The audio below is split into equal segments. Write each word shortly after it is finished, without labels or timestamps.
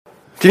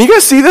Can you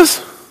guys see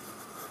this?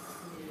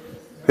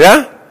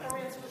 Yeah?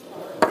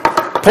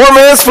 Poor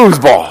man's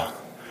foosball.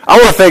 I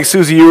want to thank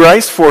Susie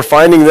Rice for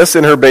finding this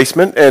in her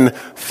basement and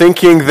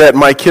thinking that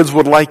my kids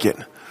would like it.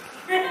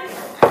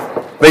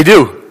 They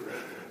do.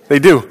 They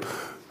do.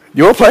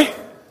 You want to play?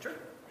 Sure.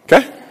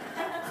 Okay.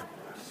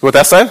 You want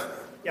that side?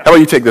 Yeah. How about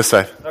you take this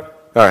side? Okay.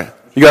 All right.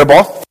 You got a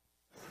ball?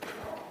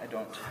 I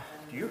don't.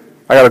 Do you?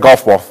 I got a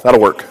golf ball.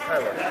 That'll work.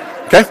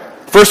 Okay.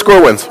 First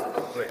score wins.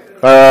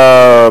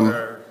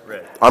 Red.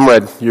 I'm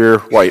red. You're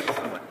white.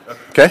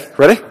 Okay.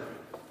 Ready?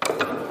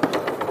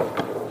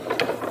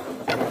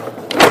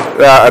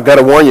 I've got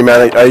to warn you,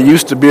 man. I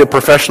used to be a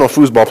professional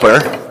foosball player.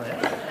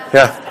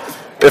 Yeah.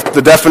 If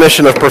the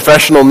definition of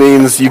professional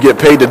means you get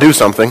paid to do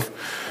something,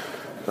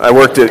 I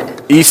worked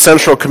at East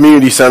Central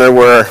Community Center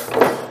where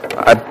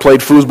I played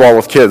foosball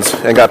with kids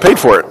and got paid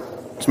for it.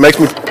 It makes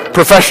me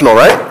professional,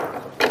 right?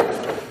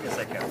 Yes,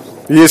 I can.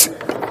 Yes.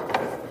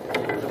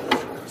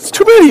 It's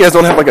too bad you guys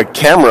don't have like a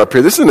camera up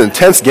here. This is an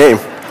intense game.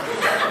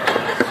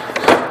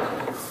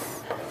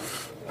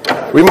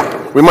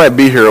 We might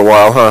be here a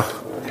while, huh?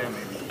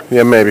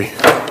 Yeah, maybe.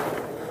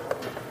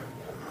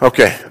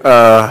 Okay.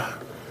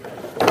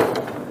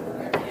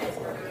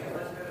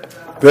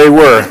 They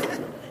were.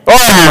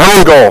 Oh,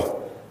 own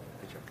goal.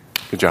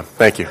 Good job.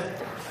 Thank you.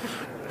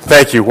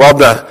 Thank you. Well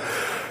done.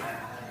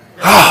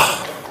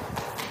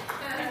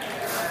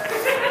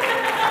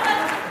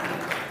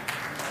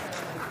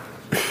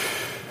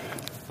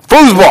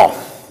 Foosball.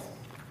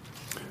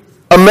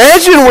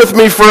 Imagine with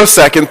me for a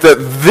second that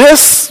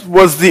this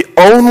was the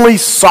only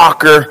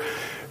soccer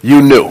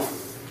you knew.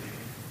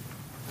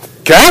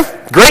 Okay?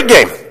 Great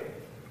game.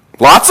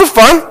 Lots of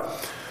fun.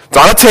 It's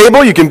on a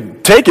table. You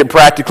can take it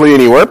practically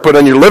anywhere. Put it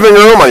in your living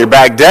room, on your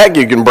back deck.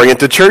 You can bring it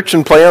to church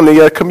and play on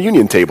the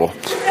communion table.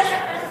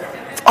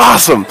 It's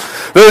awesome.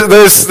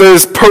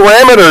 There's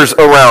parameters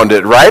around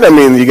it, right? I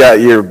mean, you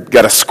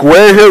got a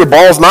square here. The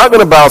ball's not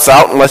going to bounce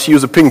out unless you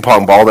use a ping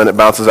pong ball. Then it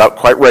bounces out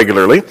quite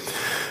regularly.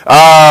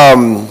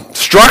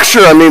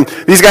 Structure, I mean,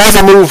 these guys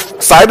will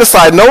move side to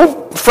side,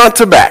 no front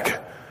to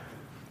back.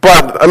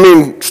 But, I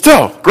mean,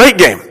 still, great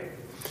game.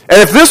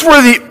 And if this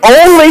were the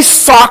only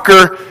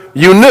soccer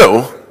you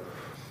knew,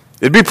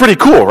 it'd be pretty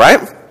cool,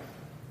 right?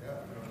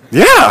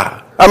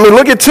 Yeah. I mean,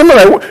 look at Tim and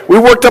I. We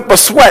worked up a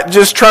sweat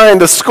just trying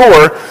to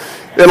score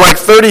in like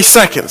 30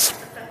 seconds.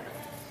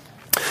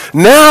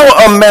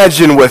 Now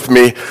imagine with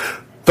me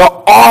the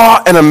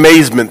awe and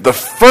amazement the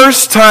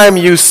first time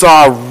you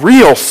saw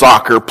real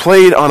soccer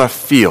played on a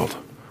field.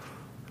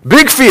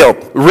 Big field,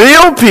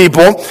 real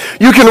people.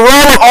 You can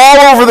run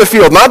all over the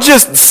field, not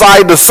just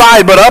side to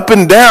side, but up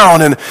and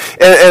down, and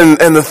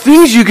the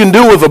things you can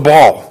do with a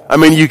ball. I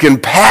mean, you can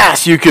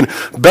pass, you can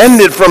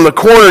bend it from the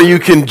corner, you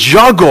can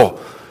juggle.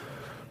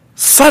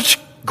 Such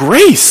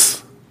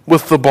grace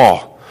with the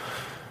ball.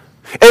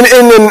 And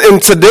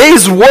in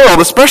today's world,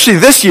 especially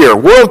this year,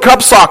 World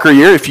Cup soccer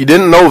year, if you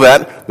didn't know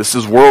that, this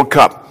is World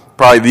Cup,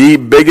 probably the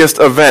biggest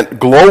event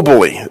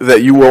globally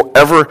that you will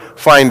ever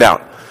find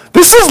out.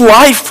 This is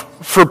life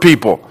for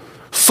people.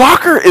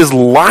 Soccer is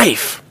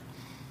life.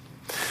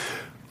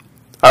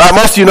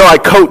 Most of you know I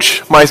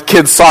coach my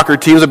kids' soccer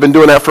teams. I've been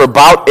doing that for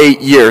about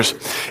 8 years.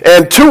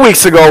 And 2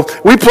 weeks ago,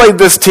 we played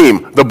this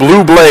team, the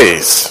Blue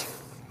Blaze.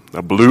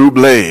 The Blue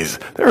Blaze.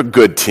 They're a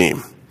good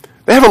team.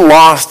 They haven't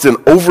lost in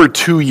over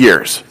 2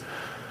 years.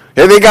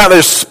 And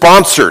they're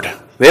sponsored.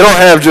 They don't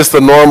have just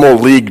the normal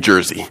league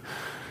jersey.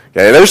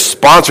 Okay, they're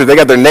sponsored. They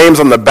got their names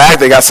on the back.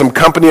 They got some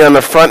company on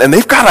the front, and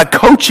they've got a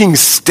coaching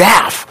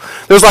staff.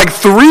 There's like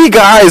 3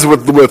 guys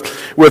with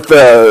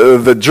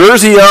the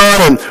jersey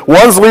on, and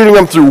one's leading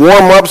them through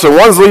warm-ups, and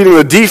one's leading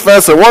the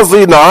defense, and one's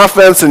leading the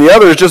offense, and the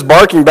other is just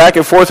barking back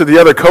and forth with the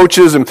other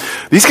coaches, and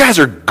these guys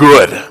are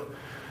good.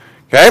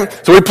 Okay?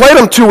 So we played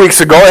them 2 weeks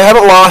ago. They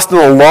haven't lost in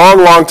a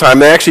long, long time.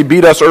 They actually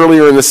beat us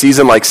earlier in the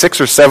season like 6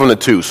 or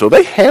 7-2, so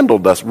they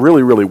handled us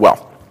really, really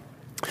well.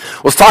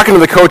 I was talking to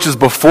the coaches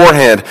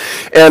beforehand,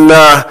 and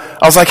I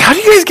was like, how do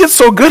you guys get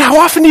so good? How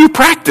often do you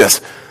practice?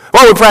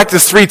 Well, we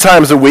practice 3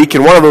 times a week,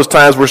 and one of those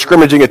times we're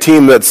scrimmaging a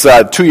team that's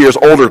 2 years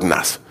older than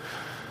us.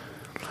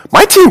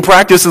 My team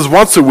practices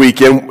once a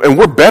week, and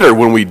we're better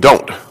when we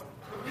don't.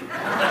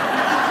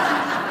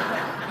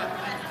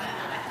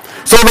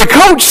 So the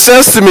coach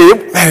says to me,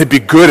 man, it'd be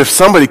good if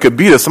somebody could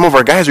beat us. Some of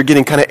our guys are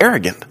getting kind of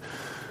arrogant.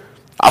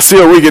 I'll see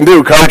what we can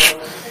do, coach.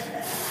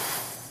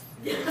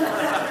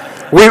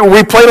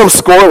 We played them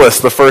scoreless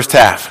the first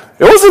half.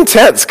 It was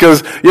intense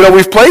because,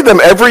 we've played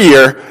them every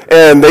year,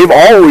 and they've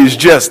always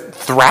just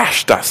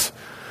thrashed us.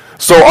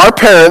 So our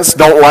parents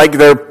don't like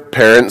their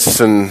parents,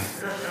 and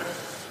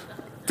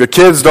the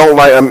kids don't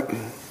like them.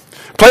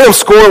 Play them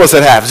scoreless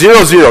at half,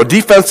 0-0,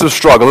 defensive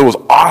struggle. It was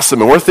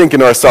awesome, and we're thinking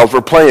to ourselves,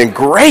 we're playing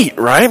great,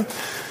 right?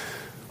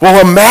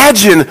 Well,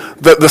 imagine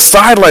the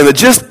sideline that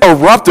just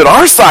erupted,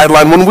 our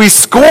sideline, when we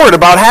scored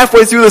about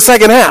halfway through the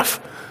second half.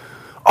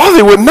 Oh,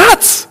 they went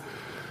nuts.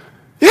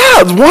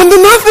 Yeah, it's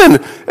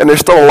 1-0. And there's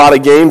still a lot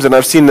of games, and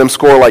I've seen them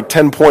score like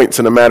 10 points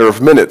in a matter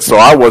of minutes, so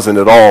I wasn't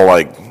at all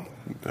like...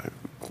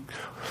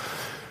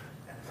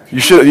 You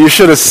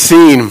should have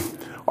seen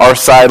our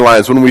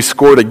sidelines when we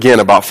scored again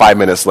about 5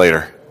 minutes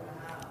later.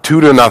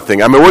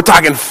 2-0. I mean, we're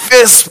talking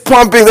fist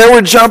pumping. They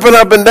were jumping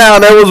up and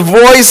down. There was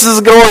voices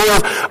going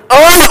on.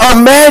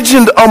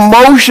 Unimagined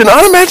emotion,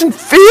 unimagined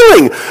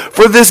feeling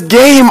for this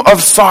game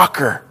of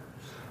soccer.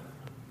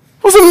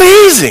 It was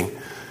amazing.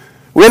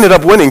 We ended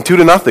up winning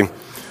 2-0.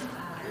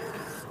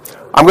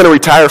 I'm going to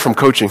retire from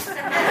coaching.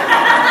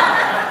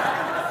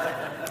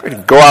 We're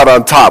going to go out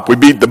on top. We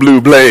beat the Blue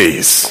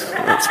Blaze.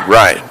 That's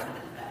right.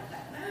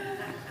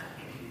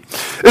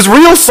 Is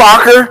real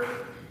soccer,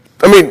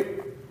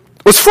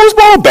 was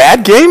foosball a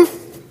bad game?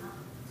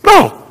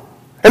 No.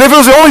 And if it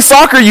was the only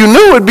soccer you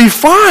knew, it'd be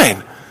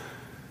fine.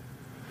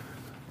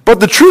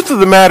 But the truth of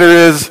the matter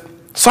is,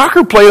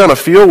 soccer played on a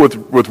field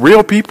with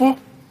real people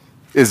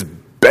is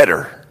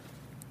better.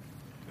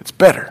 It's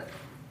better.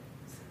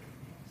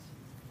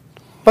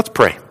 Let's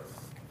pray.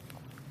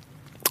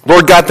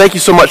 Lord God, thank you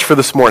so much for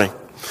this morning.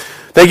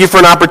 Thank you for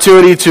an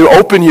opportunity to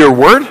open your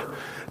word,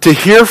 to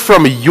hear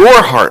from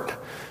your heart.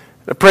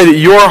 I pray that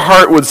your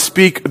heart would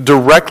speak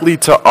directly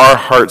to our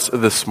hearts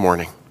this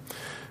morning.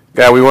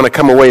 God, we want to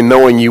come away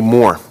knowing you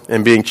more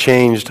and being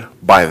changed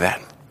by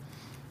that.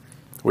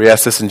 We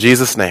ask this in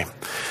Jesus' name.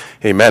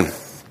 Amen.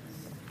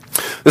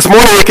 This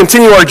morning we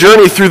continue our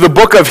journey through the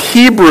book of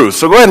Hebrews.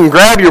 So go ahead and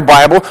grab your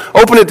Bible,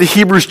 open it to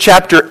Hebrews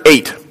chapter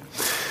 8.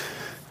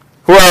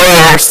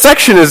 Well, our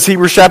section is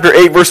Hebrews chapter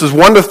 8, verses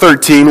 1 to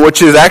 13,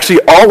 which is actually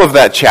all of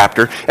that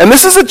chapter. And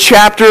this is a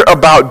chapter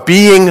about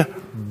being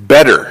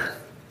better.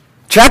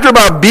 Chapter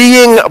about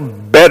being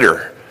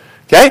better.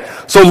 Okay?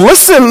 So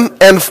listen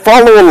and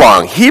follow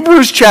along.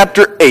 Hebrews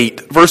chapter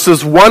 8,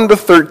 verses 1 to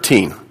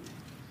 13.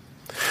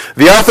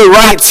 The author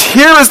writes,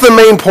 "Here is the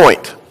main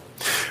point.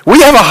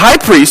 We have a high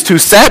priest who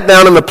sat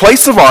down in the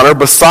place of honor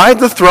beside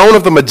the throne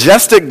of the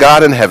majestic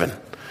God in heaven.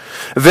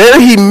 There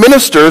he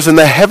ministers in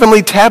the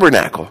heavenly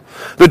tabernacle,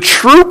 the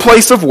true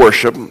place of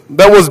worship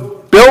that was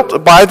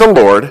built by the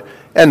Lord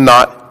and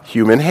not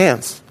human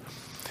hands.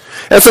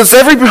 And since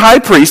every high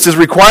priest is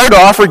required to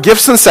offer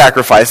gifts and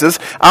sacrifices,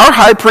 our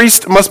high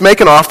priest must make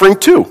an offering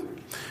too.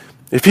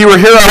 If he were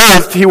here on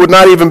earth, he would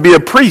not even be a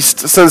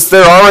priest, since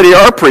there already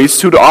are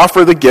priests who to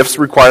offer the gifts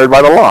required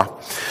by the law.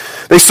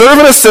 They serve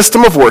in a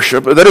system of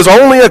worship that is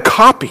only a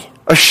copy,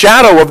 a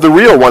shadow of the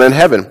real one in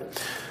heaven.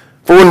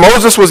 For when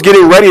Moses was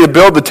getting ready to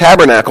build the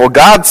tabernacle,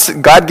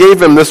 God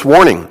gave him this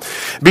warning: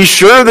 be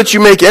sure that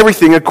you make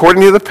everything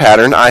according to the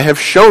pattern I have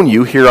shown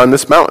you here on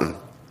this mountain.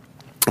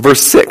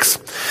 Verse 6,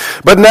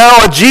 but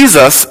now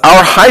Jesus,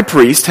 our high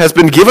priest, has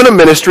been given a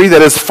ministry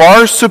that is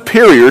far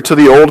superior to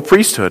the old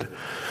priesthood.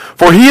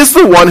 For he is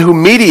the one who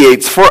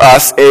mediates for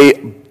us a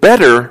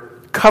better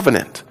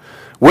covenant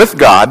with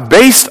God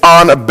based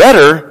on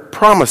better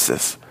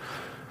promises.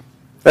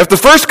 If the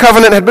first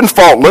covenant had been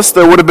faultless,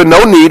 there would have been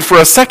no need for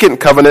a second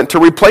covenant to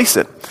replace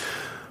it.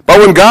 But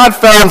when God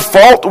found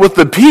fault with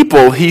the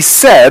people, he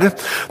said,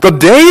 the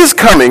day is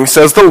coming,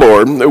 says the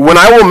Lord, when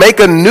I will make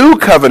a new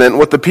covenant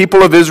with the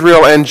people of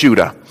Israel and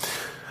Judah.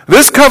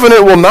 This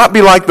covenant will not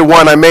be like the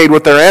one I made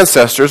with their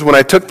ancestors when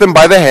I took them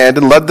by the hand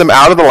and led them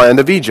out of the land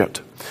of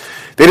Egypt.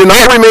 They did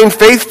not remain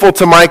faithful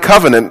to my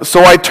covenant,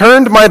 so I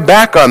turned my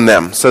back on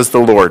them, says the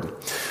Lord.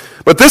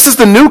 But this is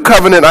the new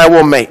covenant I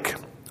will make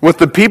with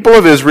the people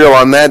of Israel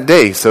on that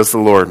day, says the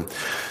Lord.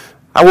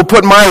 I will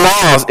put my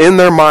laws in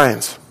their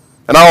minds,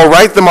 and I will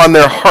write them on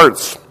their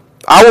hearts.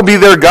 I will be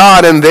their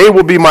God, and they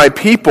will be my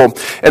people.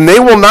 And they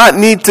will not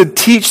need to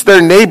teach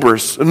their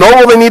neighbors, nor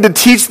will they need to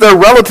teach their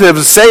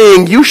relatives,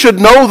 saying, you should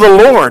know the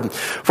Lord.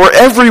 For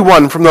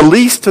everyone, from the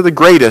least to the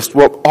greatest,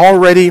 will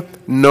already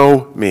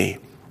know me.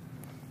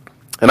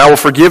 And I will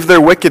forgive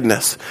their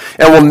wickedness,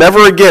 and will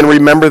never again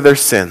remember their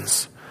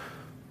sins.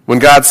 When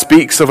God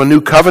speaks of a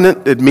new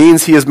covenant, it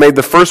means he has made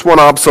the first one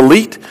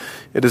obsolete.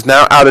 It is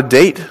now out of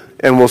date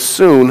and will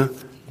soon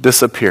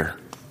disappear.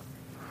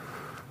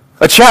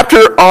 A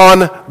chapter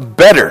on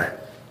better.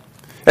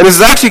 And this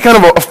is actually kind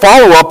of a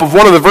follow-up of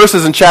one of the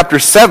verses in chapter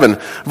 7.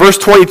 Verse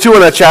 22 in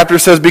that chapter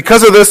says,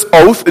 because of this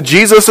oath,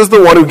 Jesus is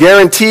the one who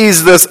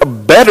guarantees this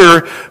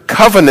better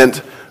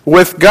covenant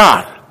with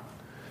God.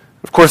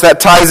 Of course, that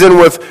ties in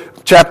with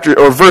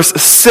verse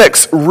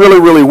 6 really,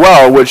 really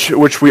well,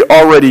 which we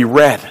already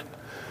read.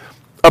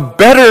 A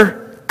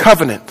better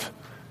covenant.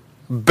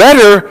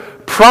 Better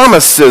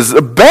promises.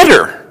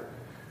 Better.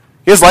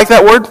 You guys like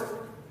that word?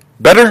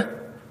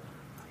 Better?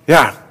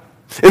 Yeah.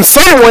 In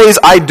some ways,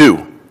 I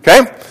do.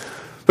 Okay?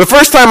 The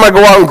first time I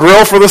go out and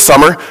grill for the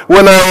summer,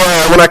 when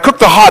I cook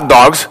the hot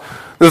dogs,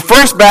 the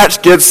first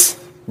batch gets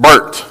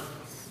burnt.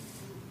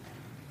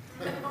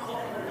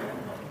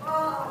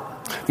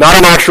 Not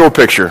an actual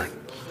picture.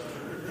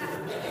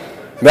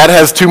 That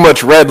has too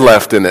much red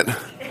left in it.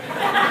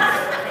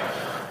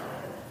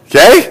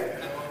 Okay?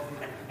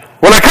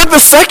 When I cook the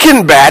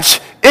second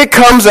batch, it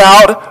comes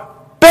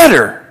out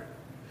better.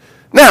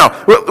 Now,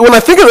 when I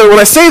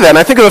say that, and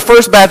I think of the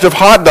first batch of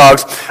hot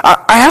dogs,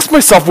 I ask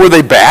myself, were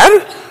they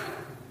bad?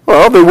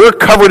 Well, they were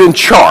covered in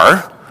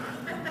char.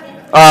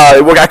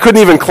 I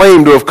couldn't even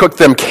claim to have cooked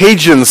them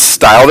Cajun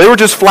style. They were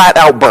just flat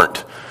out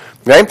burnt.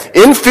 Okay?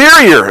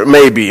 Inferior,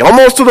 maybe,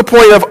 almost to the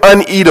point of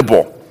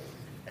uneatable.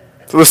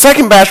 So the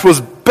second batch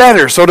was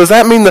better. So does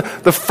that mean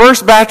the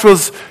first batch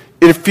was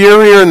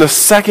inferior and the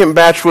second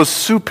batch was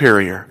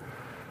superior?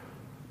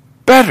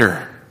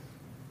 Better.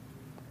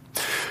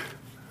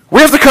 We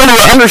have to come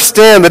to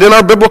understand that in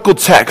our biblical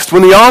text,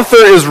 when the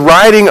author is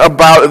writing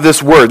about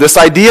this word, this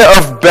idea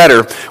of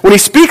better, when he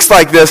speaks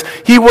like this,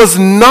 he was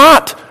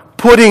not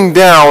putting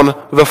down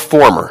the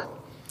former.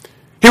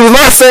 He was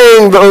not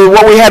saying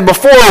what we had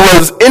before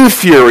was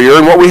inferior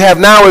and what we have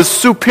now is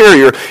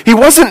superior. He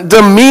wasn't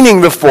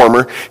demeaning the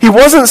former. He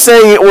wasn't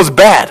saying it was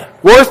bad,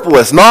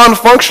 worthless,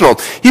 non-functional.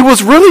 He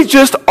was really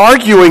just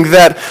arguing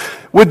that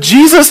with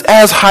Jesus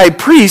as high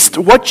priest,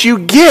 what you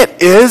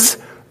get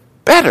is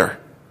better.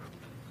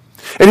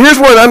 And here's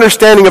where an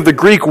understanding of the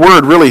Greek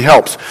word really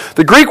helps.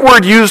 The Greek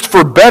word used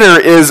for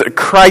better is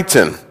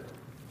kriton.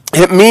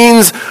 It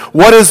means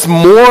what is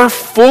more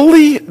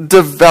fully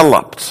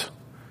developed.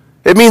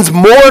 It means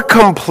more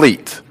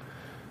complete.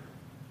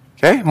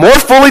 Okay? More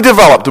fully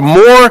developed,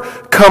 more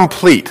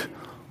complete.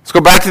 Let's go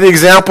back to the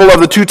example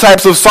of the two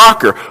types of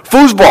soccer.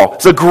 Foosball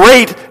is a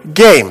great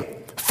game.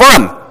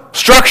 Fun,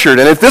 structured.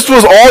 And if this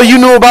was all you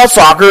knew about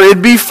soccer,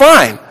 it'd be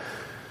fine.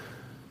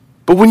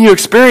 But when you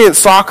experience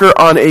soccer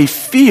on a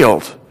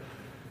field,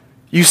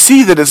 you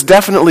see that it's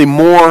definitely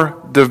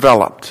more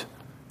developed.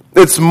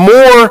 It's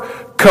more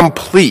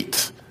complete.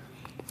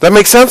 Does that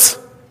make sense?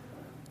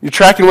 You're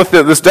tracking with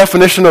this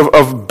definition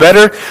of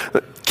better?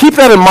 Keep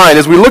that in mind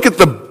as we look at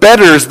the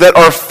betters that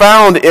are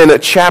found in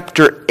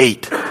chapter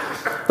 8.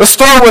 Let's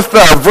start with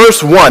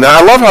verse 1. And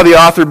I love how the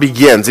author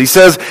begins. He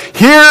says,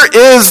 "Here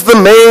is the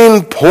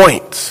main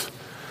point."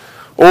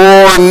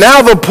 Or,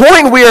 now the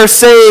point we are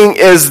saying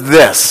is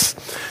this.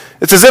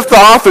 It's as if the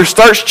author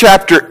starts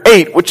chapter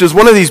 8, which is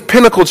one of these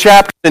pinnacle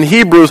chapters in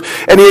Hebrews,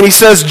 and he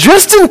says,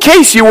 just in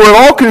case you were at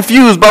all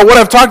confused by what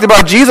I've talked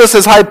about Jesus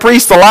as high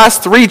priest the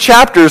last 3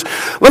 chapters,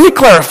 let me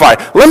clarify,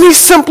 let me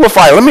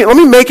simplify, let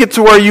me make it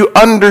to where you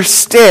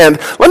understand.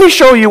 Let me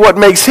show you what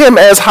makes him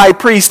as high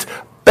priest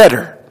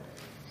better.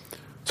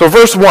 So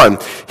verse 1,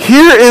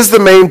 here is the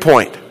main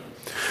point.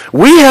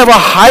 We have a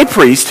high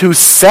priest who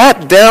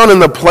sat down in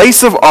the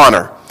place of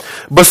honor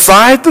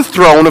beside the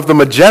throne of the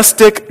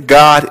majestic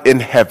God in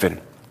heaven.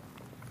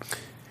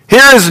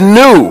 Here is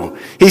new.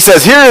 He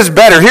says, here is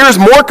better. Here is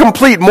more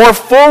complete, more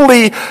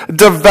fully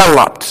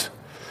developed.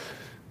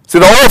 See,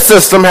 the old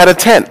system had a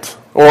tent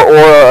or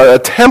a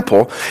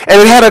temple, and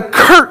it had a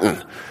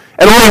curtain.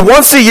 And only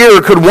once a year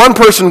could one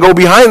person go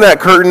behind that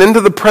curtain into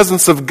the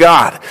presence of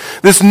God.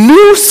 This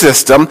new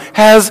system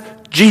has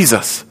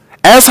Jesus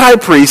as high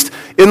priest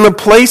in the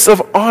place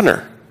of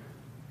honor.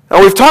 Now,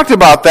 we've talked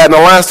about that in the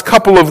last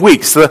couple of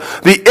weeks. The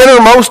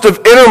innermost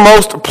of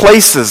innermost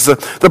places.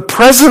 The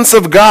presence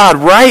of God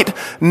right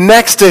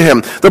next to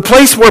him. The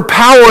place where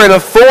power and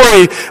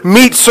authority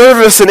meet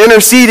service and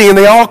interceding, and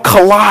they all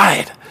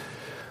collide.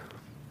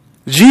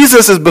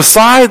 Jesus is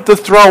beside the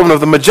throne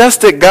of the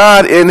majestic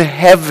God in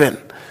heaven.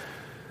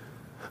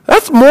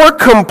 That's more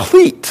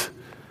complete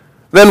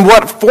than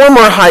what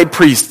former high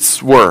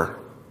priests were.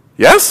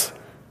 Yes?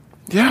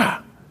 Yeah.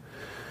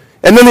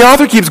 And then the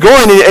author keeps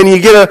going, and you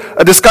get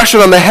a discussion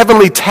on the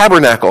heavenly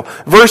tabernacle.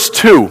 Verse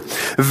 2,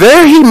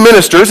 there he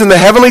ministers in the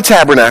heavenly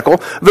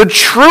tabernacle, the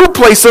true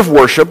place of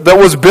worship that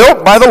was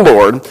built by the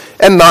Lord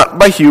and not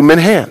by human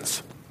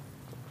hands.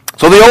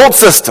 So the old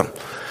system,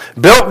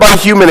 built by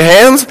human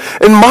hands,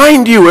 and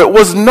mind you, it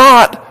was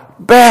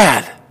not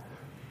bad.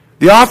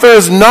 The author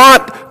is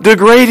not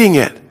degrading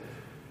it.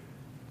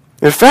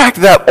 In fact,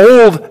 that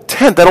old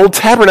tent, that old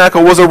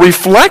tabernacle was a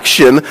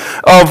reflection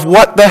of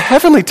what the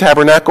heavenly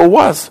tabernacle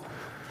was.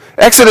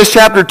 Exodus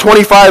chapter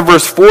 25,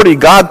 verse 40,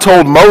 God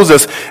told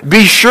Moses,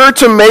 be sure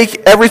to make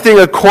everything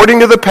according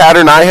to the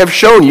pattern I have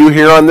shown you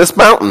here on this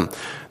mountain.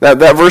 That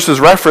verse is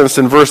referenced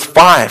in verse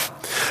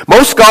 5.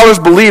 Most scholars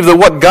believe that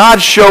what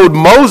God showed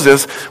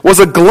Moses was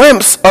a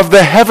glimpse of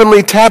the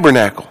heavenly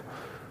tabernacle.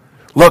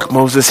 Look,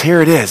 Moses,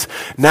 here it is.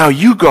 Now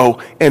you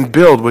go and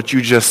build what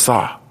you just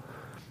saw.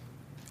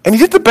 And he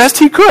did the best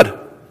he could.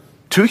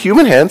 2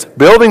 human hands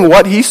building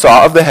what he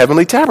saw of the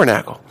heavenly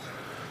tabernacle.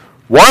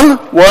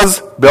 One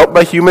was built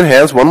by human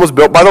hands. One was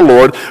built by the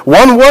Lord.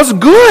 One was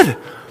good.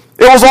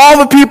 It was all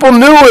the people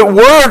knew. It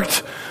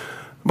worked.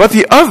 But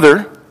the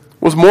other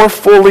was more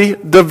fully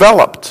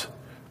developed.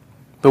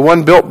 The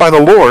one built by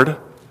the Lord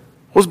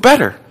was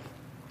better.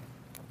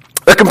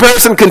 The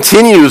comparison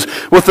continues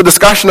with the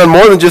discussion on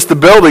more than just the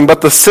building, but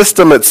the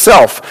system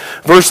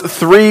itself. Verse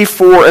 3,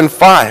 4, and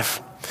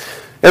 5.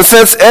 And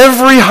since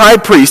every high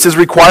priest is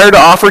required to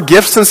offer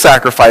gifts and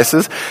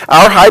sacrifices,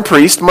 our high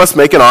priest must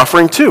make an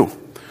offering too.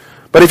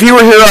 But if he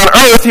were here on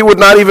earth, he would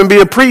not even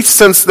be a priest,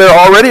 since there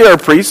already are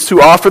priests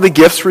who offer the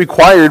gifts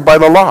required by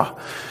the law.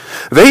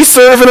 They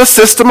serve in a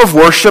system of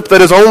worship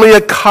that is only a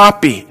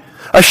copy,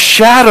 a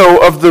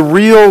shadow of the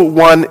real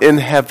one in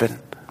heaven.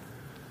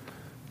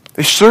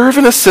 They serve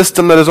in a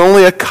system that is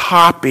only a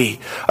copy,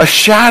 a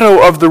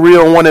shadow of the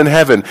real one in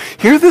heaven.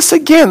 Hear this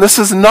again. This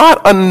is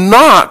not a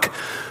knock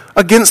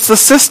against the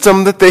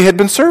system that they had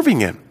been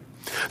serving in.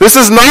 This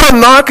is not a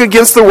knock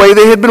against the way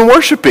they had been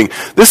worshiping.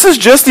 This is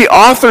just the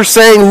author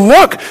saying,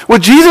 look,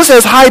 with Jesus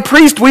as high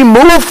priest, we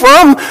move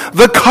from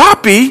the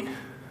copy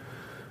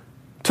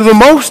to the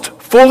most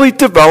fully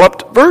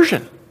developed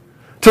version,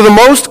 to the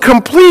most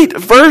complete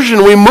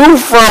version. We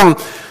move from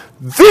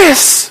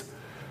this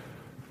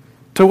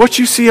to what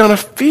you see on a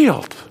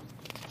field.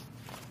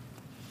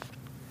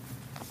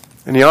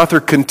 And the author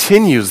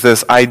continues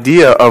this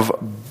idea of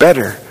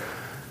better.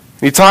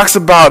 He talks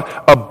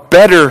about a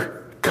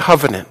better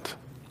covenant.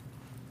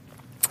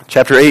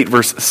 Chapter 8,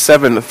 verse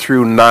 7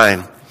 through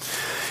 9.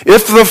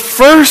 If the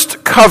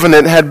first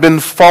covenant had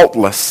been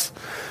faultless,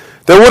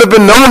 there would have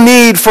been no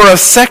need for a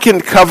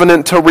second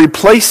covenant to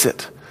replace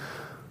it.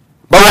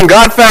 But when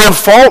God found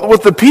fault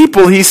with the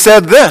people, he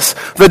said this,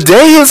 "The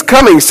day is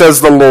coming,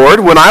 says the Lord,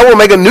 when I will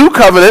make a new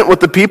covenant with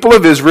the people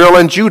of Israel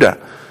and Judah.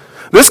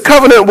 This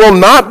covenant will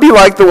not be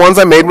like the ones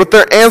I made with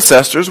their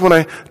ancestors when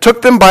I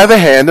took them by the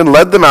hand and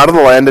led them out of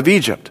the land of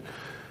Egypt.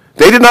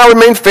 They did not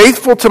remain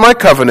faithful to my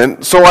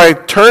covenant, so I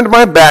turned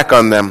my back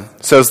on them,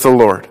 says the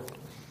Lord."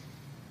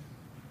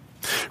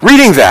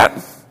 Reading that,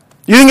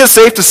 you think it's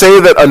safe to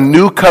say that a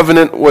new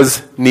covenant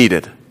was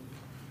needed?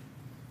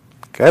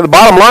 Okay, the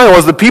bottom line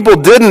was the people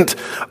didn't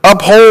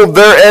uphold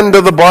their end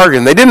of the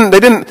bargain. They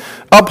didn't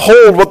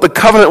uphold what the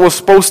covenant was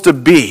supposed to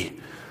be.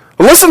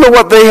 Listen to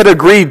what they had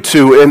agreed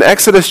to in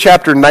Exodus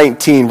chapter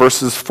 19,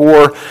 verses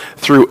 4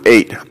 through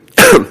 8.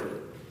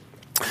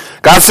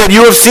 God said,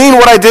 "You have seen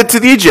what I did to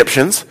the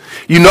Egyptians.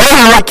 You know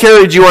how I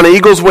carried you on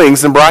eagle's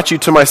wings and brought you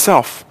to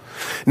myself.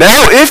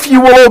 Now, if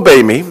you will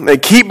obey me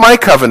and keep my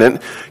covenant,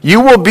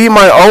 you will be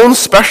my own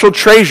special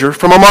treasure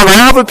from among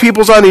all the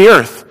peoples on the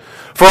earth.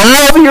 For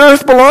all the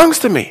earth belongs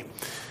to me.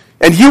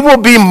 And you will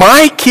be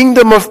my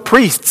kingdom of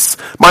priests,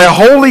 my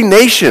holy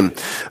nation.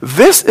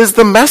 This is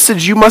the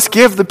message you must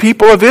give the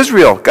people of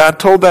Israel." God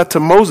told that to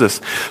Moses.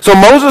 So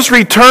Moses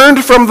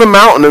returned from the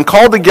mountain and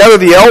called together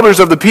the elders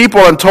of the people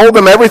and told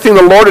them everything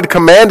the Lord had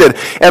commanded.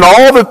 And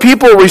all the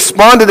people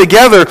responded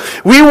together,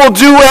 "We will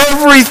do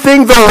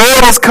everything the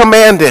Lord has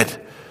commanded."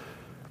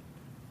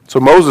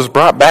 So Moses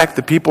brought back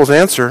the people's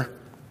answer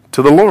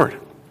to the Lord.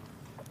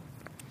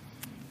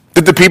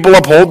 Did the people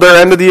uphold their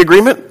end of the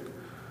agreement?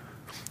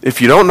 If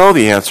you don't know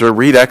the answer,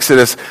 read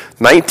Exodus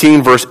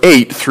 19, verse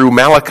 8 through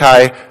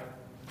Malachi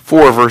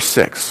 4, verse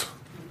 6,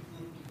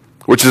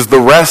 which is the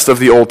rest of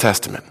the Old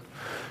Testament.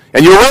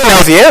 And you'll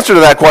realize the answer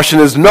to that question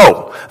is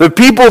no. The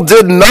people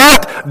did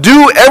not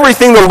do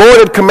everything the Lord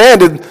had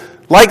commanded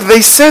like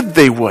they said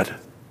they would.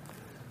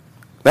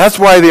 That's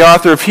why the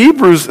author of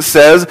Hebrews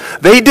says,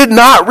 "They did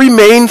not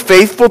remain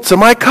faithful to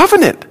my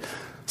covenant."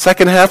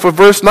 Second half of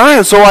verse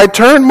 9, "So I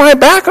turned my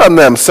back on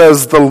them,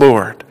 says the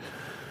Lord."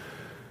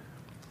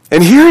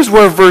 And here's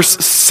where verse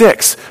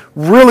 6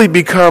 really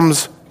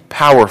becomes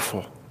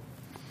powerful.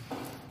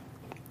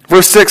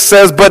 Verse 6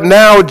 says, "But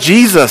now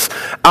Jesus,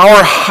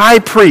 our high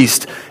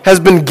priest, has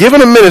been given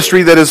a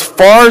ministry that is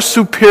far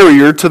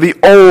superior to the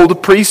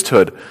old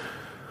priesthood.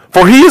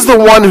 For he is the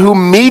one who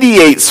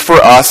mediates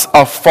for us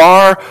a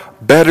far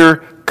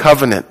better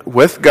covenant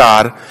with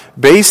God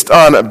based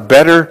on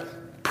better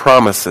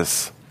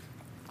promises."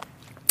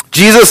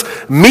 Jesus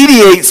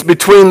mediates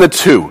between the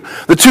two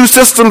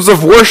systems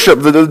of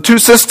worship, the two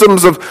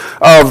systems of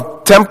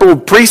temple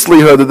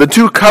priestlyhood, the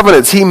two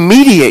covenants. He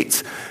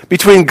mediates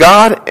between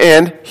God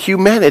and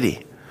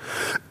humanity.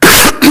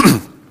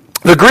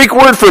 The Greek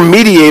word for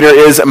mediator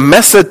is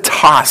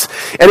mesotos,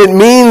 and it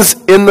means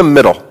in the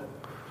middle.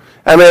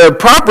 And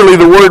properly,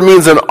 the word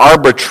means an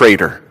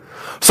arbitrator.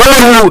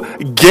 Someone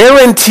who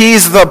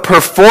guarantees the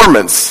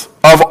performance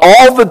of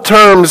all the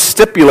terms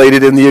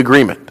stipulated in the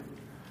agreement.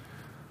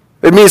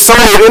 It means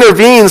someone who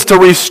intervenes to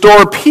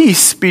restore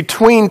peace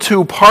between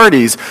two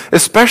parties,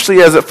 especially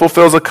as it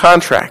fulfills a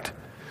contract.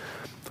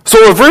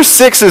 So what verse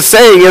 6 is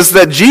saying is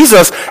that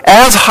Jesus,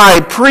 as high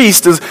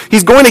priest,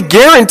 he's going to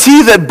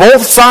guarantee that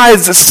both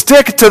sides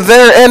stick to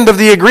their end of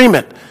the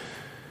agreement.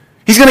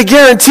 He's going to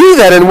guarantee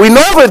that, and we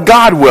know that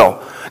God will.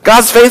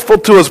 God's faithful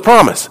to his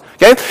promise.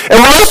 Okay?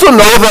 And we also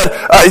know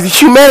that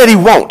humanity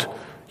won't.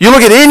 You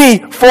look at any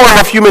form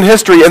of human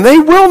history, and they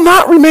will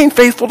not remain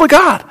faithful to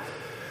God.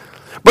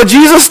 But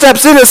Jesus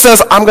steps in and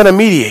says, "I'm going to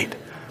mediate.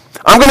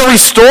 I'm going to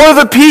restore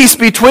the peace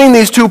between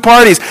these two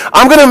parties.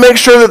 I'm going to make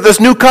sure that this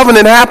new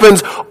covenant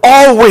happens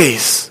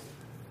always."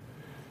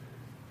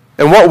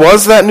 And what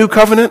was that new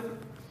covenant?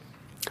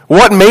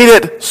 What made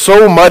it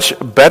so much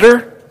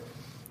better?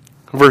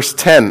 Verse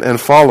 10 and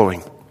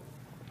following.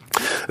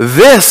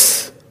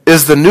 "This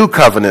is the new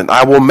covenant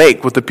I will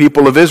make with the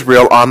people of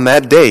Israel on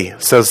that day,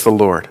 says the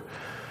Lord.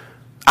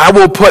 I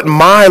will put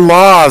my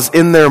laws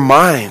in their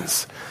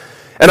minds,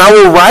 and I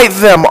will write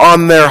them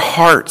on their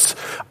hearts.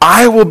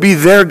 I will be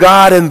their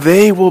God, and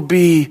they will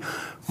be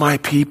my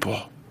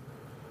people.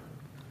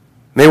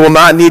 They will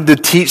not need to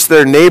teach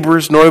their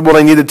neighbors, nor will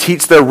they need to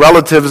teach their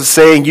relatives,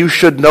 saying, 'You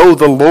should know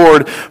the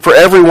Lord,' for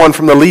everyone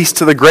from the least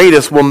to the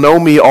greatest will know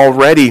me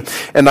already,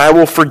 and I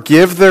will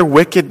forgive their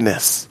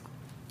wickedness,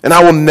 and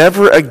I will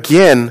never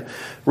again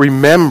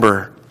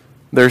remember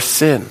their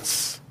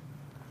sins."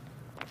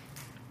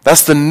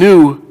 That's the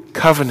new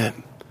covenant.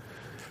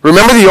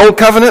 Remember the old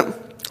covenant?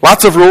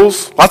 Lots of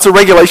rules, lots of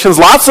regulations,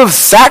 lots of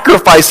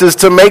sacrifices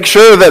to make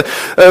sure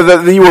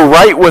that you were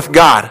right with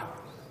God.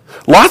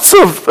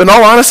 In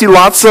all honesty,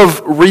 lots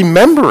of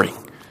remembering.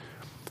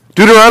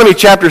 Deuteronomy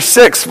chapter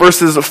 6,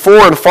 verses 4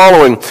 and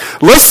following.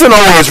 Listen,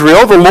 O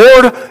Israel, the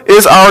Lord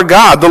is our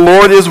God. The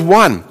Lord is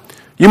one.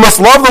 You must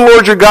love the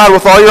Lord your God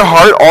with all your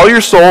heart, all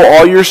your soul,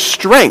 all your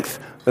strength.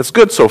 That's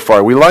good so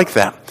far. We like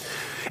that.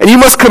 And you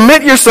must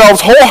commit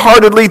yourselves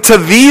wholeheartedly to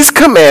these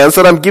commands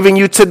that I'm giving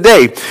you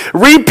today.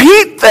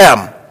 Repeat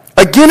them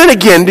again and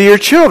again to your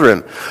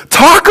children.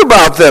 Talk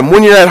about them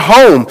when you're at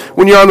home,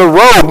 when you're on the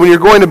road, when you're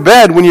going to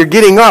bed, when you're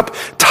getting up.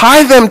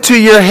 Tie them to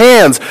your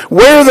hands.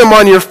 Wear them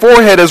on your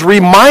forehead as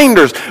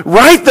reminders.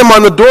 Write them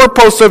on the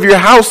doorposts of your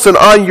house and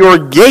on your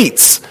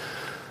gates.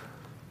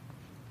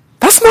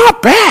 That's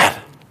not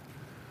bad.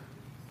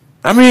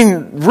 I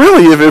mean,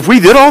 really, if we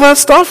did all that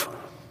stuff,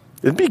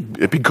 it'd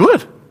be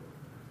good.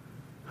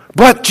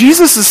 But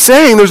Jesus is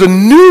saying there's a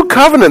new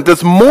covenant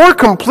that's more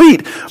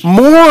complete,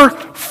 more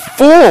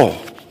full.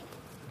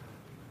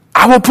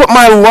 I will put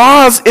my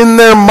laws in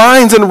their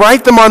minds and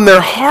write them on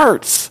their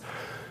hearts.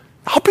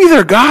 I'll be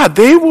their God.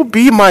 They will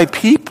be my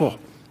people.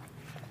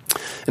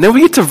 And then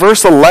we get to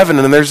verse 11,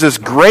 and there's this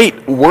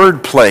great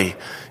wordplay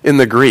in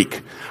the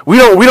Greek. We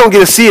don't get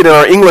to see it in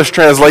our English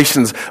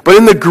translations, but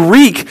in the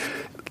Greek,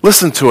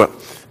 listen to it.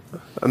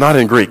 Not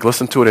in Greek,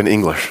 listen to it in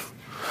English.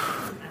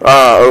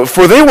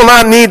 For they will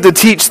not need to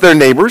teach their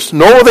neighbors,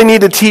 nor will they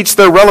need to teach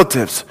their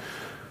relatives,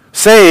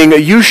 saying,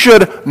 you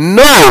should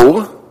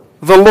know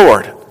the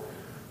Lord.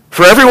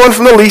 For everyone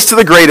from the least to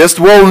the greatest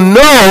will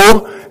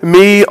know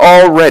me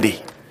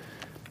already.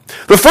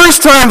 The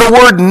first time the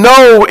word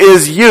know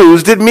is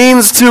used, it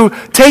means to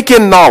take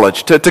in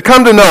knowledge, to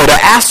come to know, to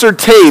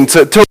ascertain,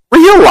 to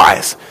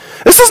realize.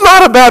 This is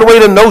not a bad way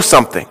to know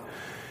something.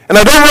 And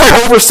I don't want to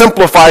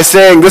oversimplify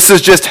saying this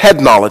is just head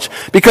knowledge,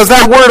 because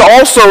that word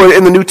also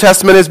in the New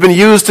Testament has been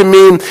used to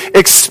mean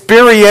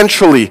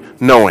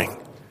experientially knowing.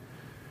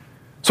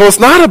 So it's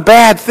not a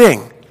bad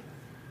thing.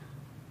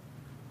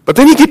 But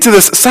then you get to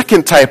this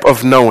second type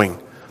of knowing,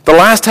 the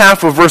last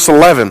half of verse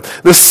 11.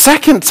 The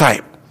second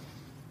type,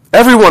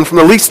 everyone from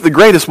the least to the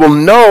greatest will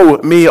know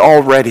me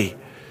already.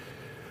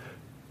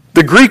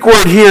 The Greek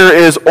word here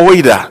is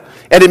oida,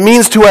 and it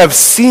means to have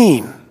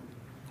seen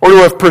or to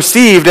have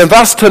perceived, and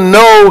thus to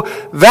know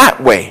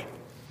that way.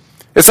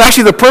 It's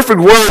actually the perfect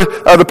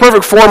word, the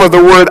perfect form of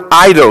the word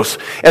eidos.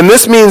 And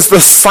this means the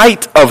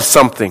sight of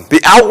something,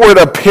 the outward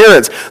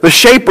appearance, the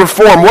shape or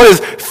form, what is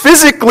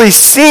physically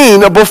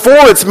seen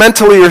before it's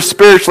mentally or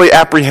spiritually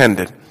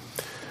apprehended.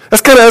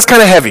 That's kind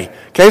of heavy.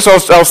 Okay, so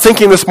I was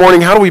thinking this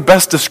morning, how do we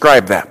best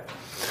describe that?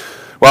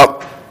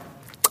 Well,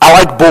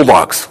 I like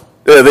bulldogs.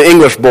 The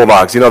English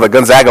bulldogs, the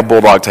Gonzaga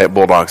bulldog type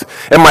bulldogs.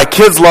 And my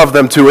kids love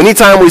them too.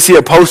 Anytime we see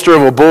a poster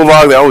of a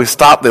bulldog, they always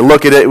stop, they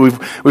look at it.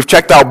 We've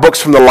checked out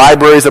books from the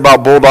libraries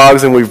about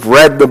bulldogs, and we've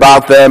read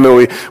about them, and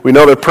we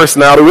know their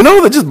personality. We know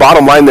that just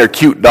bottom line, they're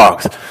cute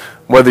dogs.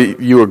 Whether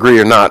you agree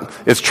or not,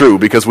 it's true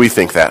because we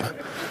think that.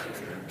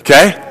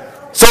 Okay?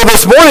 So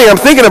this morning I'm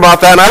thinking about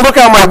that, and I look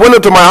out my window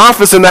to my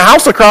office, and the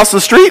house across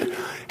the street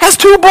has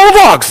 2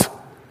 bulldogs.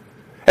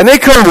 And they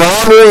come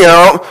wandering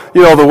out,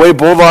 the way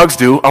bulldogs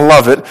do. I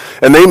love it.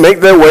 And they make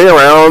their way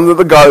around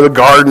the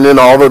garden and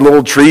all the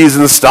little trees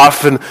and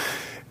stuff. And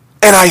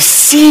I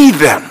see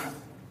them.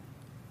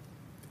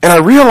 And I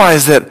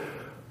realize that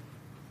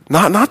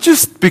not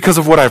just because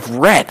of what I've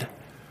read,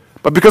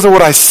 but because of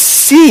what I've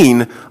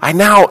seen, I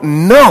now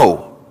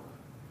know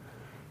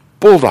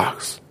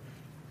bulldogs.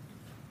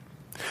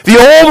 The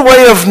old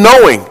way of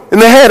knowing in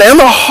the head and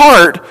the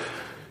heart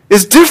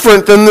is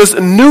different than this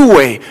new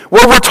way,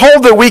 where we're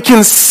told that we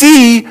can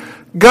see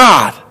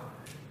God.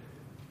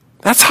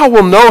 That's how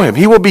we'll know him.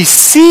 He will be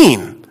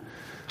seen.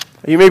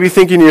 You may be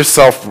thinking to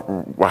yourself,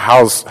 well,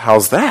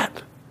 how's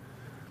that?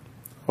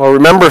 Well,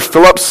 remember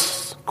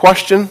Philip's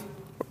question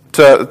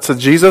to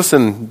Jesus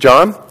and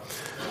John?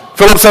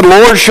 Philip said,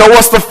 Lord, show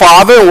us the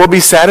Father and we'll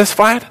be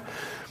satisfied.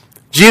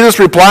 Jesus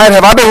replied,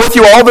 have I been with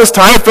you all this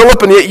time,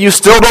 Philip, and yet you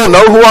still don't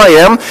know who I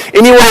am?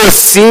 Anyone who has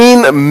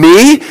seen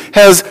me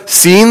has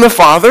seen the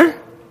Father.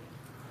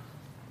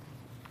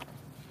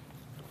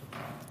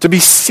 To be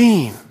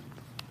seen.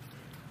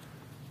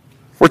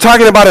 We're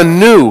talking about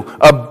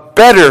a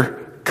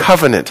better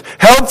covenant,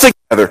 held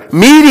together,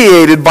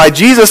 mediated by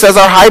Jesus as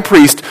our high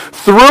priest,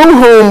 through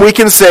whom we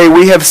can say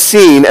we have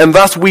seen, and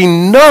thus we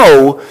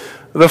know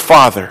the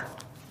Father.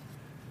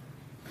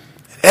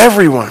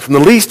 Everyone, from the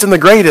least and the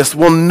greatest,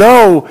 will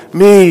know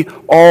me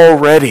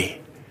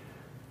already.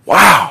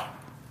 Wow.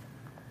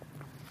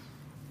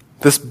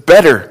 This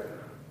better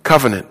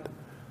covenant.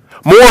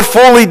 More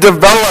fully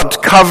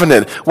developed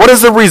covenant. What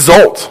is the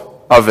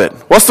result of it?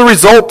 What's the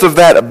result of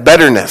that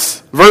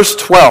betterness? Verse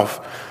 12.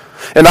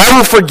 And I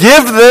will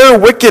forgive their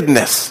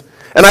wickedness,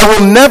 and I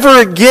will never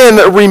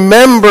again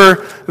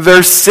remember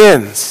their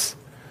sins.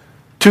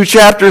 2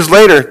 chapters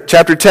later,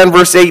 chapter 10,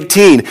 verse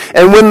 18,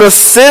 and when the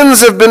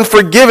sins have been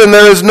forgiven,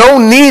 there is no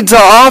need to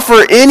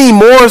offer any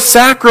more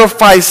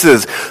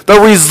sacrifices. The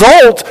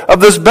result of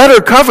this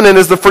better covenant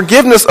is the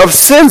forgiveness of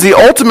sins, the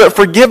ultimate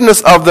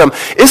forgiveness of them.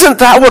 Isn't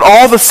that what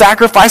all the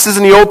sacrifices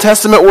in the Old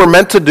Testament were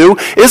meant to do?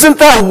 Isn't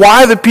that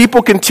why the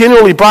people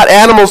continually brought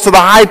animals to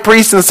the high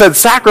priest and said,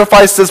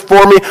 sacrifice this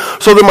for me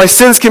so that my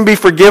sins can be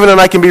forgiven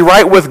and I can be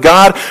right with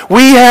God?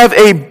 We have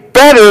a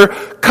better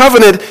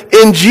covenant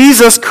in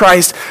Jesus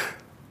Christ,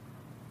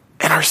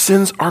 and our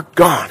sins are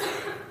gone.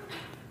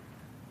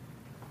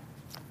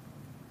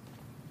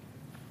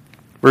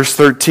 Verse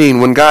 13,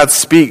 when God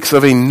speaks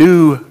of a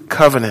new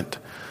covenant,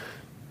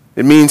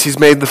 it means he's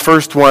made the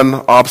first one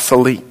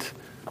obsolete.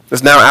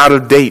 It's now out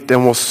of date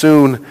and will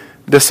soon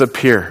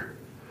disappear.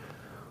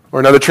 Or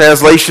another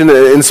translation,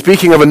 in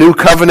speaking of a new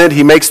covenant,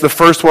 he makes the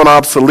first one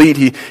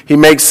obsolete. He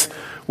makes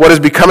what is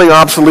becoming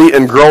obsolete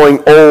and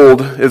growing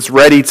old, it's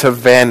ready to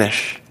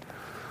vanish.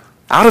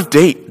 Out of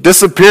date,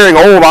 disappearing,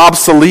 old,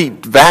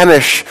 obsolete,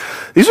 vanish.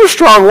 These are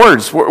strong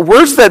words.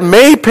 Words that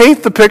may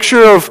paint the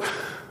picture of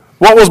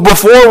what was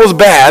before was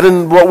bad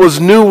and what was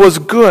new was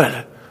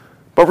good.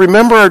 But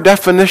remember our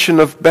definition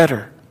of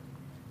better.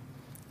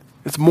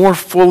 It's more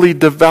fully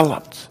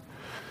developed.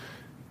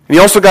 And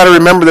you also got to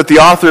remember that the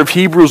author of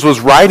Hebrews was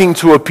writing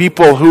to a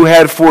people who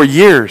had for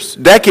years,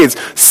 decades,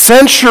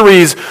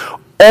 centuries,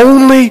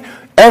 only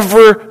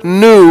ever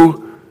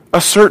knew a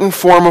certain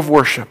form of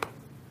worship.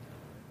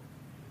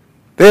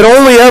 They had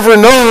only ever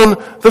known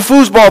the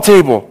foosball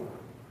table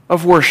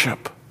of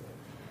worship.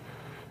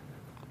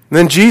 And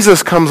then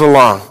Jesus comes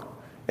along,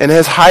 and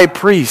as high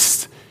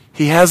priest,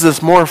 he has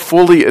this more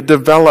fully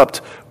developed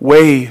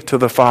way to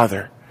the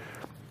Father.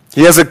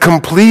 He has a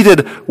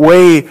completed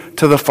way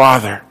to the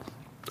Father,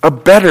 a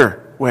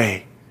better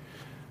way.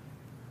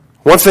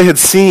 Once they had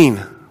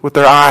seen with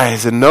their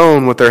eyes and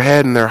known with their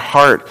head and their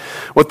heart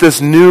what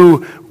this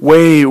new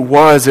way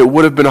was, it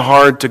would have been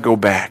hard to go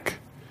back.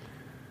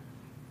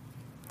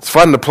 It's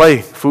fun to play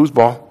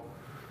foosball.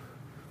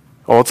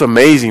 Oh, it's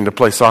amazing to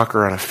play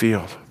soccer on a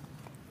field.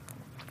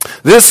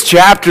 This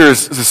chapter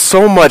is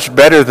so much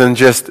better than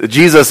just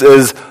Jesus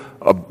is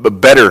a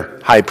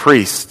better high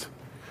priest.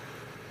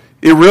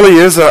 It really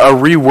is a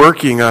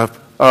reworking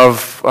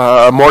of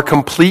a more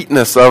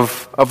completeness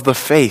of the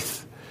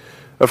faith,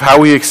 of how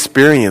we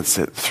experience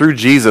it through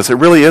Jesus. It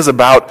really is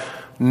about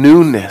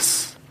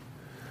newness.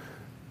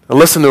 Now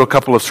listen to a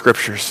couple of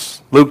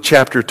scriptures. Luke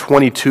chapter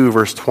 22,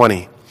 verse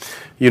 20.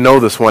 You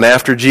know this one.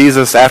 After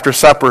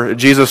supper,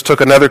 Jesus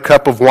took another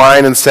cup of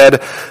wine and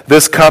said,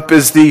 "This cup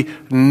is the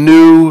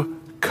new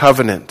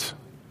covenant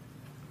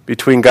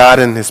between God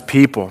and his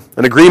people,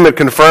 an agreement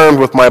confirmed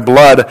with my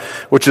blood,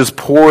 which is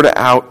poured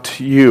out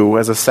to you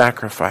as a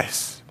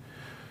sacrifice."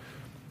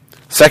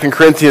 2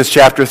 Corinthians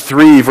chapter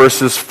 3,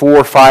 verses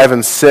 4, 5,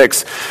 and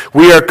 6.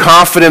 We are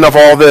confident of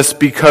all this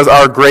because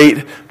our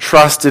great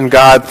trust in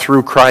God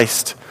through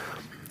Christ.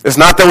 It's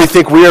not that we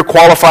think we are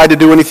qualified to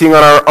do anything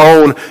on our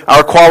own.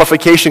 Our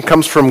qualification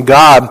comes from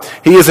God.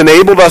 He has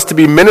enabled us to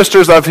be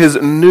ministers of his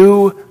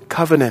new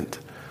covenant.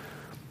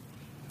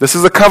 This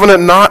is a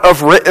covenant not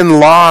of written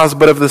laws,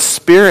 but of the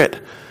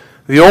Spirit.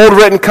 The old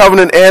written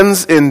covenant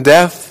ends in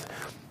death,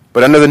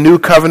 but under the new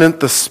covenant,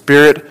 the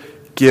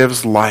Spirit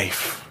gives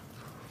life.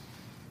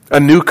 A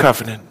new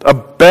covenant, a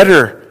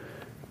better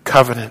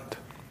covenant.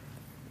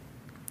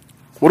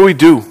 What do we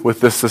do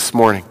with this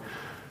morning?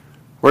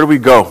 Where do we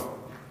go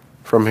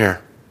from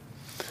here?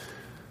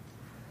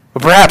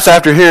 Well, perhaps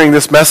after hearing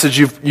this message,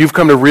 you've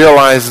come to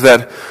realize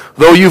that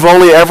though you've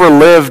only ever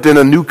lived in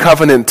a new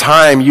covenant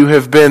time, you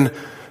have been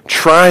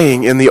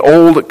trying in the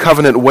old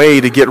covenant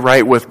way to get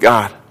right with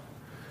God.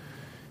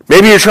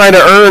 Maybe you're trying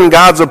to earn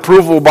God's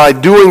approval by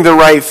doing the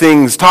right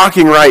things,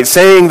 talking right,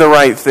 saying the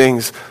right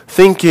things,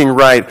 thinking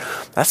right.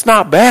 That's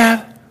not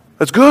bad.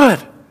 That's good.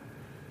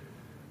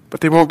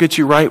 But they won't get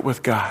you right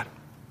with God.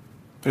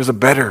 There's a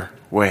better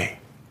way.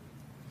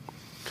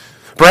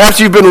 Perhaps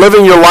you've been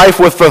living your life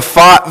with the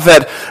thought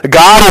that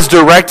God is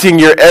directing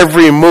your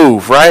every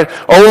move, right?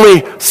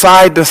 Only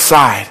side to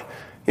side.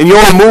 And you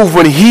only move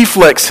when he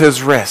flicks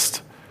his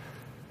wrist.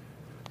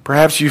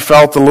 Perhaps you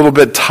felt a little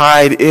bit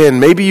tied in.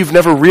 Maybe you've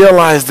never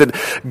realized that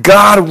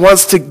God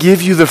wants to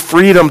give you the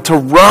freedom to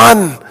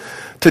run,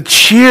 to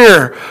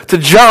cheer, to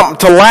jump,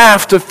 to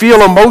laugh, to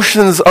feel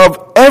emotions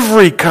of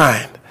every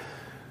kind.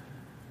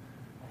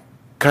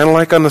 Kind of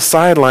like on the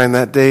sideline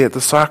that day at the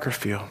soccer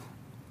field.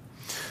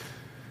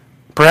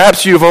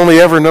 Perhaps you've only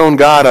ever known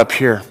God up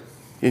here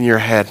in your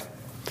head.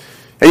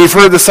 And you've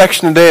heard the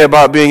section today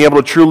about being able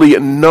to truly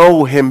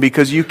know him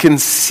because you can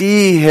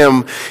see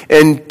him.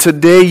 And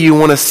today you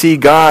want to see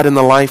God in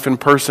the life and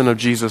person of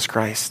Jesus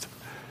Christ.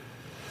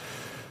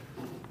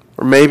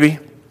 Or maybe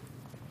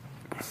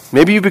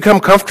you've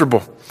become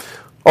comfortable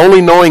only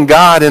knowing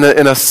God in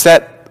a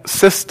set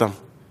system.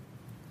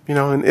 You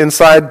know,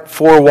 inside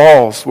four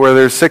walls where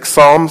there's 6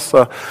 psalms,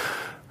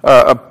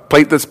 a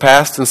plate that's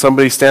passed, and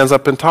somebody stands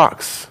up and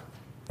talks.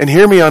 And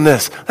hear me on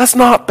this. That's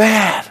not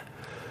bad.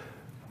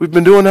 We've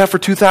been doing that for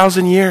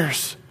 2,000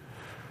 years.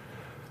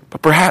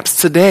 But perhaps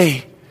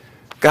today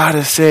God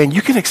is saying,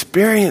 you can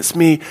experience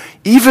me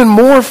even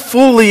more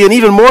fully and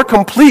even more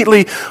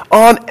completely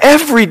on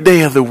every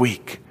day of the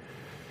week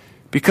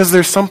because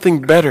there's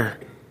something better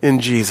in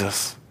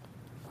Jesus.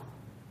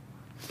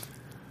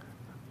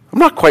 I'm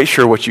not quite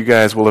sure what you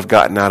guys will have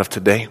gotten out of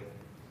today,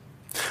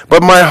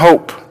 but my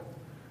hope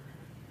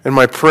and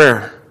my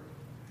prayer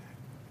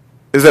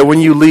is that when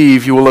you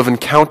leave, you will have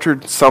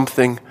encountered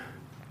something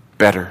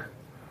better.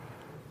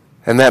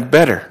 And that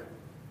better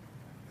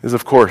is,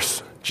 of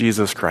course,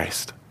 Jesus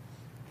Christ.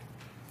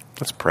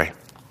 Let's pray.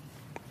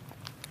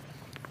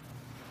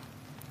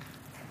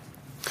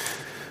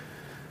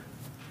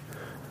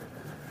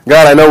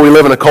 God, I know we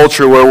live in a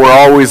culture where we're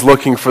always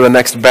looking for the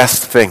next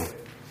best thing.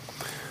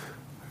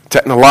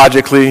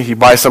 Technologically, you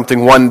buy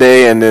something one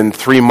day and in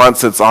 3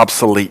 months it's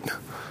obsolete.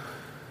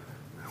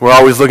 We're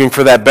always looking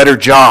for that better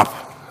job,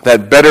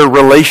 that better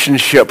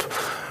relationship,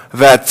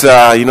 that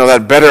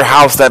that better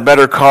house, that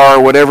better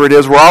car, whatever it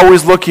is. We're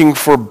always looking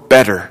for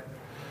better.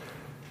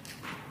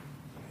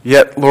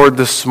 Yet, Lord,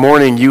 this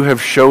morning you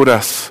have showed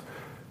us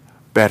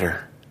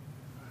better.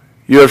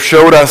 You have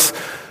showed us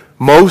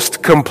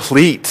most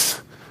complete,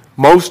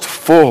 most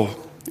full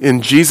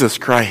in Jesus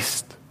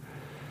Christ.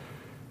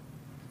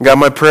 God,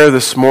 my prayer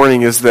this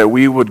morning is that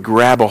we would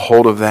grab a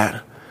hold of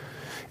that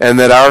and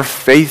that our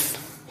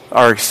faith,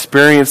 our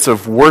experience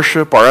of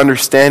worship, our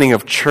understanding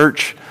of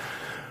church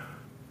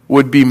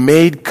would be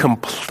made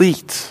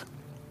complete.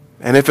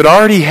 And if it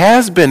already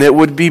has been, it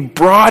would be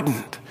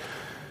broadened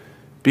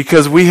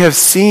because we have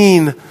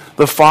seen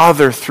the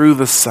Father through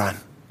the Son.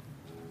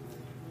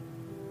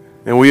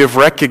 And we have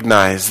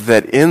recognized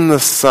that in the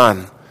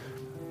Son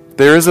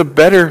there is a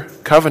better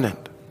covenant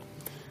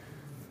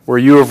where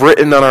you have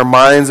written on our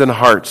minds and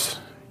hearts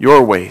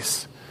your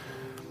ways,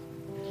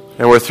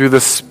 and where through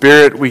the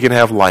Spirit we can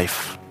have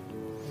life.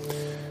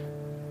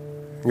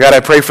 God, I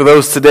pray for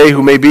those today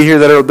who may be here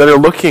that are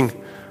looking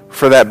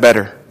for that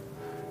better.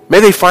 May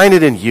they find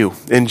it in you,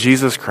 in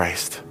Jesus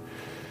Christ.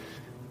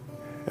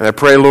 And I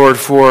pray, Lord,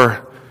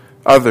 for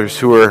others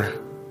who are,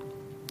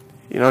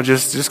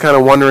 just kind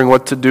of wondering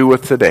what to do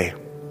with today.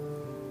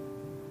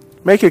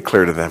 Make it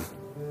clear to them.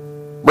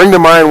 Bring to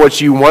mind what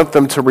you want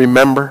them to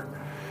remember.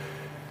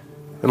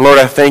 And Lord,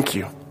 I thank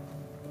you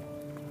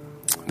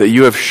that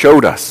you have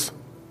showed us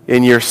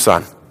in your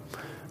Son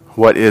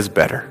what is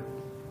better.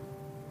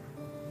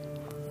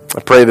 I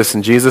pray this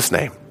in Jesus'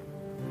 name.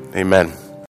 Amen.